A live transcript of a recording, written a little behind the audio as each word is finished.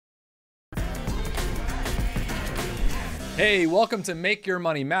Hey, welcome to Make Your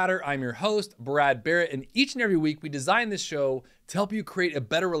Money Matter. I'm your host, Barrett, and each and every week we design this show to help you create a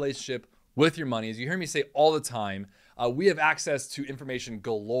better relationship with your money. As you hear me say all the time, we have access to information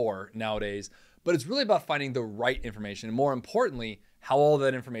galore nowadays, but it's really about finding the right information and, more importantly, how all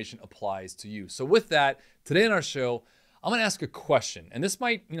that information applies to you. So with that, today on our show, I'm gonna ask a question, and this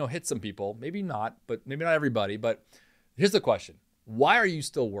might, hit some people, maybe not, but maybe not everybody, but here's the question. Why are you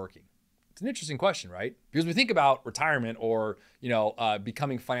still working? It's an interesting question, right? Because we think about retirement or,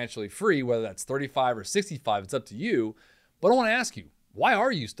 becoming financially free, whether that's 35 or 65, it's up to you. But I want to ask you, why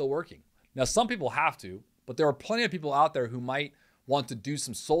are you still working? Now, some people have to, but there are plenty of people out there who might want to do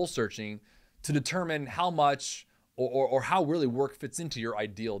some soul searching to determine how much or how really work fits into your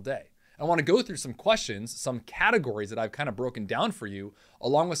ideal day. I want to go through some questions, some categories that I've kind of broken down for you,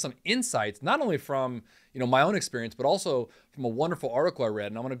 along with some insights, not only from my own experience, but also from a wonderful article I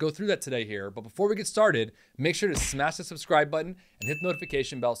read. And I want to go through that today here. But before we get started, make sure to smash the subscribe button and hit the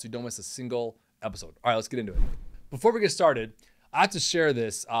notification bell so you don't miss a single episode. All right, let's get into it. Before we get started, I have to share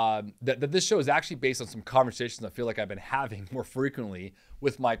this, that this show is actually based on some conversations I feel like I've been having more frequently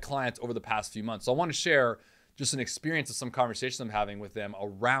with my clients over the past few months. So I want to share just an experience of some conversations I'm having with them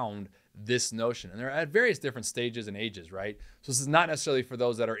around this notion. And they're at various different stages and ages, right? So this is not necessarily for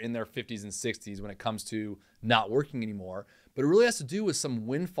those that are in their 50s and 60s when it comes to not working anymore, but it really has to do with some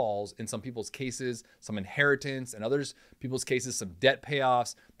windfalls in some people's cases, some inheritance, and others people's cases, some debt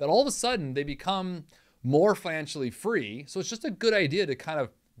payoffs, that all of a sudden they become more financially free. So it's just a good idea to kind of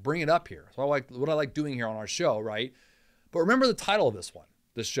bring it up here. So what I like doing here on our show, right? But remember the title of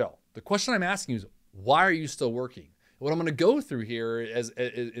this show. The question I'm asking you is, why are you still working? What I'm going to go through here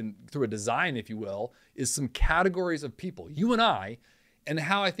through a design, if you will, is some categories of people, you and I, and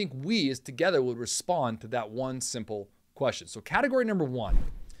how I think we as together would respond to that one simple question. So category number one,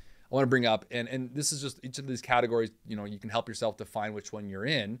 I want to bring up, and this is just each of these categories, you can help yourself define which one you're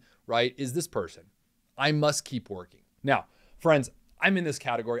in, right? Is this person. I must keep working. Now, friends, I'm in this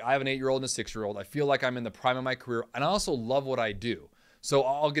category. I have an 8-year-old and a 6-year-old. I feel like I'm in the prime of my career, and I also love what I do. So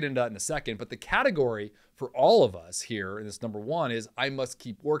I'll get into that in a second, but the category for all of us here in this number one is I must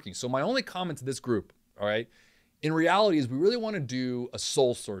keep working. So my only comment to this group, all right, in reality is we really want to do a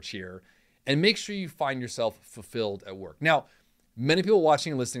soul search here and make sure you find yourself fulfilled at work. Now, many people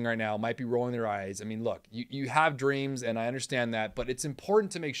watching and listening right now might be rolling their eyes. I mean, look, you have dreams and I understand that, but it's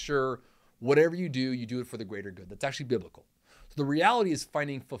important to make sure whatever you do it for the greater good. That's actually biblical. So the reality is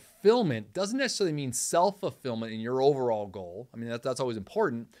finding fulfillment doesn't necessarily mean self-fulfillment in your overall goal. I mean, that's always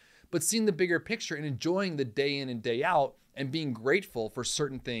important, but seeing the bigger picture and enjoying the day in and day out and being grateful for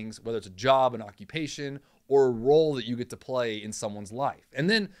certain things, whether it's a job, an occupation, or a role that you get to play in someone's life. And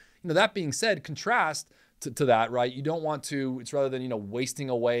then, that being said, contrast to that, right? You don't want to, it's rather than, wasting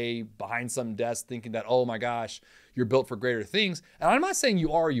away behind some desk thinking that, oh my gosh, you're built for greater things. And I'm not saying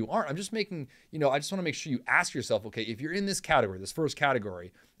you are or you aren't. I'm just making, I just want to make sure you ask yourself, okay, if you're in this category, this first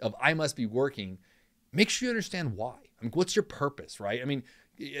category of I must be working, make sure you understand why. I mean, what's your purpose, right? I mean,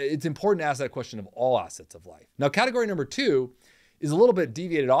 it's important to ask that question of all assets of life. Now, category number two is a little bit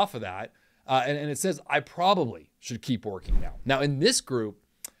deviated off of that. And it says, I probably should keep working now. Now, in this group,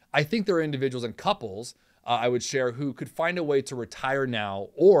 I think there are individuals and couples I would share who could find a way to retire now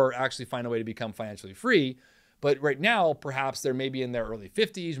or actually find a way to become financially free. But right now, perhaps they're maybe in their early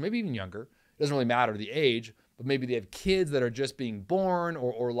 50s, maybe even younger. It doesn't really matter the age, but maybe they have kids that are just being born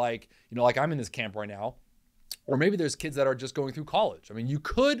or like I'm in this camp right now. Or maybe there's kids that are just going through college. I mean, you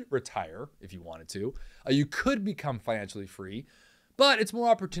could retire if you wanted to. You could become financially free, but it's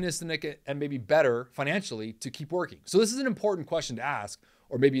more opportunistic and maybe better financially to keep working. So this is an important question to ask.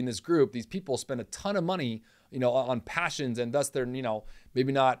 Or maybe in this group, these people spend a ton of money, on passions, and thus they're,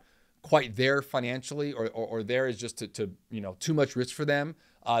 maybe not quite there financially, or there is just to too much risk for them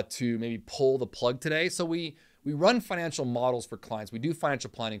to maybe pull the plug today. So we run financial models for clients. We do financial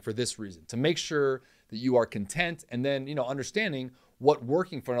planning for this reason, to make sure that you are content and then, understanding what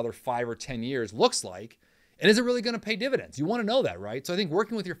working for another 5 or 10 years looks like. And is it really going to pay dividends? You want to know that, right? So I think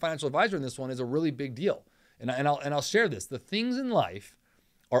working with your financial advisor in this one is a really big deal. And I'll share this. The things in life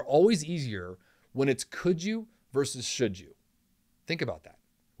are always easier when it's could you versus should you. Think about that.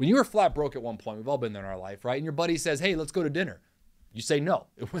 When you were flat broke at one point, we've all been there in our life, right? And your buddy says, hey, let's go to dinner. You say no.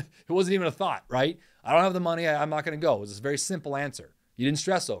 It wasn't even a thought, right? I don't have the money. I'm not going to go. It was a very simple answer. You didn't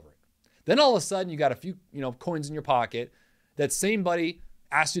stress over it. Then all of a sudden you got a few, coins in your pocket. That same buddy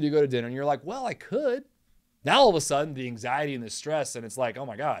asked you to go to dinner and you're like, well, I could. Now all of a sudden the anxiety and the stress, and it's like, oh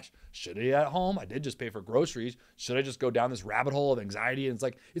my gosh, should I eat at home? I did just pay for groceries. Should I just go down this rabbit hole of anxiety? And it's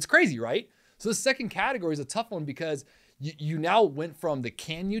like, it's crazy, right? So the second category is a tough one because you now went from the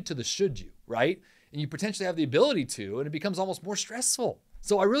can you to the should you, right? and you potentially have the ability to, and it becomes almost more stressful.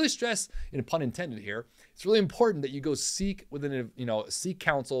 So I really stress, and pun intended here, it's really important that you go seek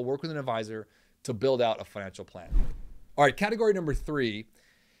counsel, work with an advisor to build out a financial plan. All right, category number 3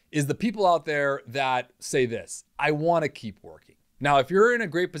 is the people out there that say this: I want to keep working. Now, if you're in a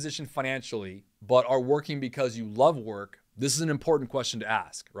great position financially, but are working because you love work, this is an important question to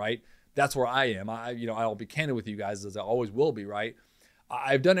ask, right? That's where I am. I'll be candid with you guys, as I always will be, right?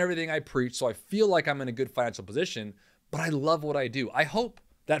 I've done everything I preach, so I feel like I'm in a good financial position, but I love what I do. I hope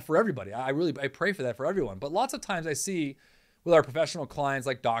that for everybody. I pray for that for everyone. But lots of times I see with our professional clients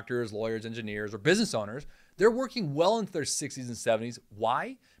like doctors, lawyers, engineers, or business owners, they're working well into their 60s and 70s.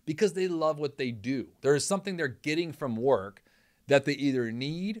 Why? Because they love what they do. There is something they're getting from work that they either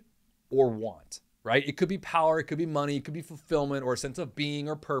need or want, right? It could be power, it could be money, it could be fulfillment or a sense of being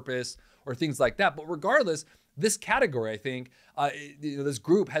or purpose or things like that. But regardless, this category, I think, this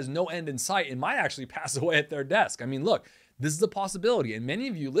group has no end in sight and might actually pass away at their desk. I mean, look, this is a possibility. And many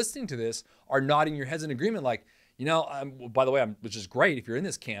of you listening to this are nodding your heads in agreement like, by the way, which is great if you're in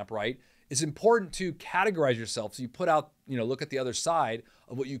this camp, right? It's important to categorize yourself. So you put out, look at the other side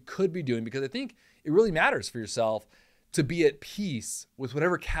of what you could be doing, because I think it really matters for yourself to be at peace with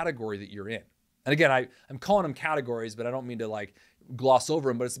whatever category that you're in. And again, I'm calling them categories, but I don't mean to like gloss over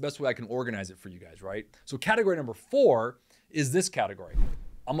them, but it's the best way I can organize it for you guys, right? So category number 4 is this category.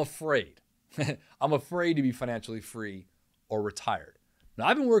 I'm afraid. I'm afraid to be financially free or retired. Now,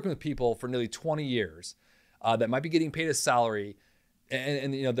 I've been working with people for nearly 20 years that might be getting paid a salary,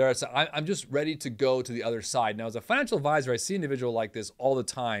 and I'm just ready to go to the other side. Now, as a financial advisor, I see an individual like this all the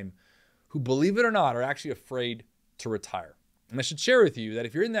time who, believe it or not, are actually afraid to retire. And I should share with you that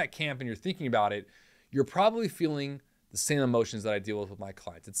if you're in that camp and you're thinking about it, you're probably feeling the same emotions that I deal with my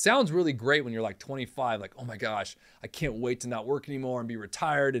clients. It sounds really great when you're like 25, like, oh my gosh, I can't wait to not work anymore and be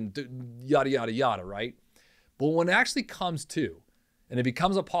retired and yada, yada, yada, right? But when it actually comes to, and it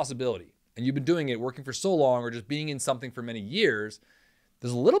becomes a possibility, and you've been doing it, working for so long, or just being in something for many years,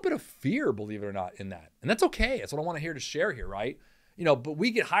 there's a little bit of fear, believe it or not, in that. And that's okay. That's what I want to share here, right? But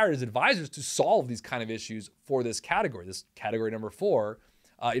we get hired as advisors to solve these kind of issues for this category number 4.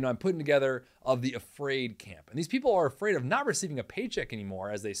 I'm putting together of the afraid camp. And these people are afraid of not receiving a paycheck anymore,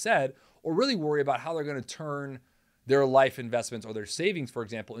 as they said, or really worry about how they're going to turn their life investments or their savings, for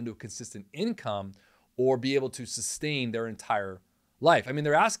example, into a consistent income or be able to sustain their entire life. I mean,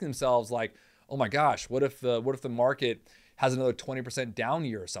 they're asking themselves like, oh my gosh, what if the market has another 20% down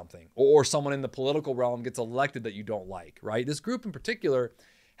year or something, or someone in the political realm gets elected that you don't like, right? This group in particular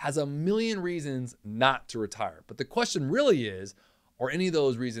has a million reasons not to retire. But the question really is, are any of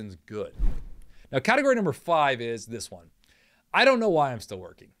those reasons good? Now, category number 5 is this one. I don't know why I'm still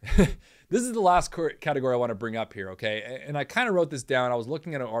working. This is the last category I want to bring up here, okay? And I kind of wrote this down. I was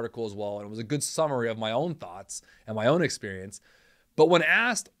looking at an article as well, and it was a good summary of my own thoughts and my own experience. But when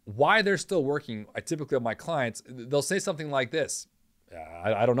asked why they're still working, I typically have my clients, they'll say something like this.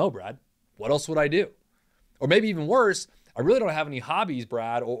 I don't know, Brad. What else would I do? Or maybe even worse, I really don't have any hobbies,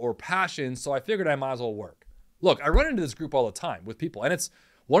 Brad, or passions, so I figured I might as well work. Look, I run into this group all the time with people, and it's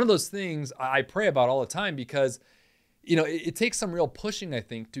one of those things I pray about all the time because, it takes some real pushing, I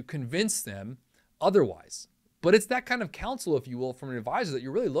think, to convince them otherwise. But it's that kind of counsel, if you will, from an advisor that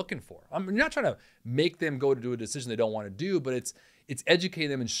you're really looking for. You're not trying to make them go to do a decision they don't want to do, but it's educating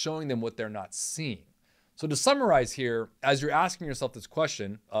them and showing them what they're not seeing. So to summarize here, as you're asking yourself this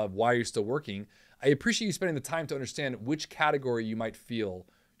question of why you're still working, I appreciate you spending the time to understand which category you might feel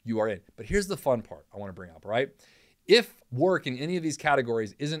you are in. But here's the fun part I want to bring up, right? If work in any of these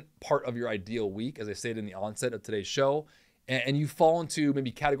categories isn't part of your ideal week, as I stated in the onset of today's show, and you fall into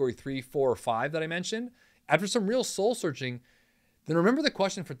maybe category 3, 4, or 5 that I mentioned, after some real soul searching, then remember the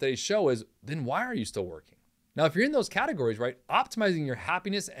question for today's show is, then why are you still working? Now, if you're in those categories, right, optimizing your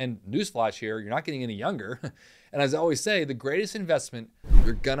happiness, and newsflash here, you're not getting any younger. And as I always say, the greatest investment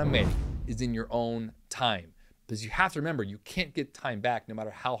you're gonna make is in your own time. Because you have to remember, you can't get time back no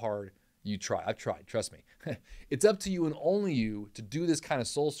matter how hard you try. I've tried, trust me. It's up to you and only you to do this kind of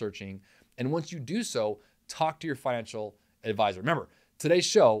soul searching. And once you do so, talk to your financial advisor. Remember, today's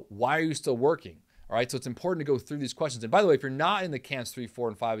show, why are you still working? All right, so it's important to go through these questions. And by the way, if you're not in the camps 3, 4,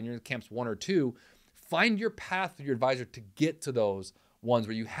 and 5, and you're in the camps 1 or 2, find your path with your advisor to get to those ones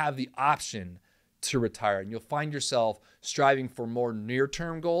where you have the option to retire. And you'll find yourself striving for more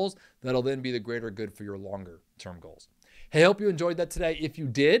near-term goals that'll then be the greater good for your longer-term goals. Hey, I hope you enjoyed that today. If you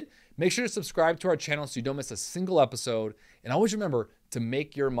did, make sure to subscribe to our channel so you don't miss a single episode. And always remember to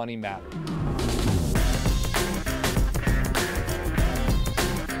make your money matter.